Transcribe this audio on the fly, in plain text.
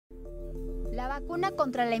La vacuna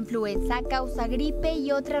contra la influenza causa gripe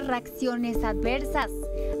y otras reacciones adversas.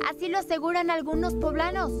 Así lo aseguran algunos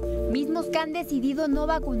poblanos, mismos que han decidido no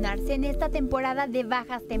vacunarse en esta temporada de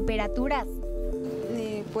bajas temperaturas.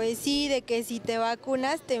 Pues sí, de que si te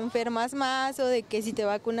vacunas te enfermas más o de que si te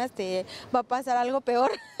vacunas te va a pasar algo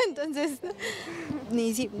peor. Entonces,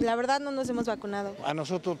 la verdad no nos hemos vacunado. A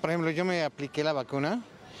nosotros, por ejemplo, yo me apliqué la vacuna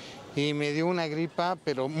y me dio una gripa,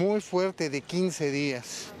 pero muy fuerte, de 15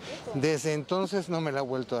 días. Desde entonces no me la he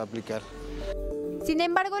vuelto a aplicar. Sin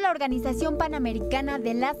embargo, la Organización Panamericana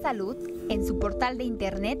de la Salud, en su portal de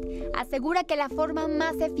internet, asegura que la forma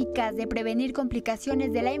más eficaz de prevenir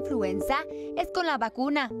complicaciones de la influenza es con la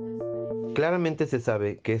vacuna. Claramente se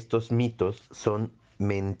sabe que estos mitos son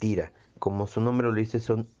mentira. Como su nombre lo dice,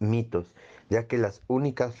 son mitos, ya que las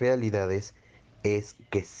únicas realidades es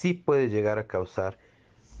que sí puede llegar a causar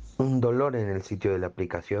un dolor en el sitio de la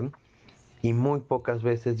aplicación y muy pocas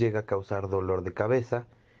veces llega a causar dolor de cabeza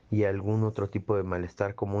y algún otro tipo de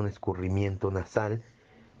malestar como un escurrimiento nasal,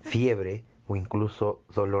 fiebre o incluso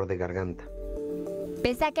dolor de garganta.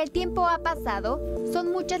 Pese a que el tiempo ha pasado,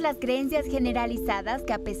 son muchas las creencias generalizadas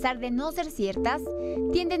que, a pesar de no ser ciertas,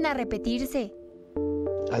 tienden a repetirse.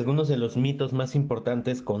 Algunos de los mitos más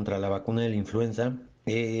importantes contra la vacuna de la influenza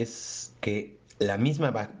es que la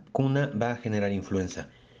misma vacuna va a generar influenza,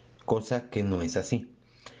 cosa que no es así.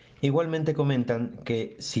 Igualmente comentan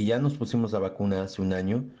que si ya nos pusimos la vacuna hace un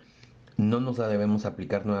año, no nos la debemos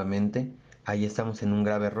aplicar nuevamente, ahí estamos en un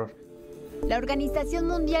grave error. La Organización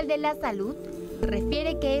Mundial de la Salud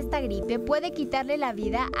refiere que esta gripe puede quitarle la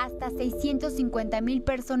vida hasta 650,000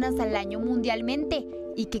 personas al año mundialmente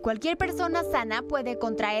y que cualquier persona sana puede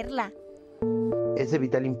contraerla. Es de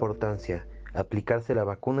vital importancia aplicarse la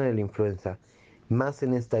vacuna de la influenza, más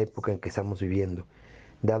en esta época en que estamos viviendo,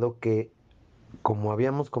 dado que, como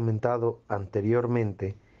habíamos comentado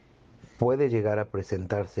anteriormente, puede llegar a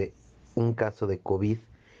presentarse un caso de COVID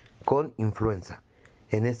con influenza.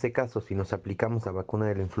 En este caso, si nos aplicamos la vacuna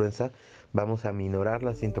de la influenza, vamos a minorar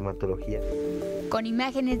la sintomatología. Con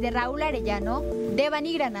imágenes de Raúl Arellano,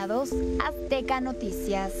 Devani Granados, Azteca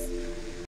Noticias.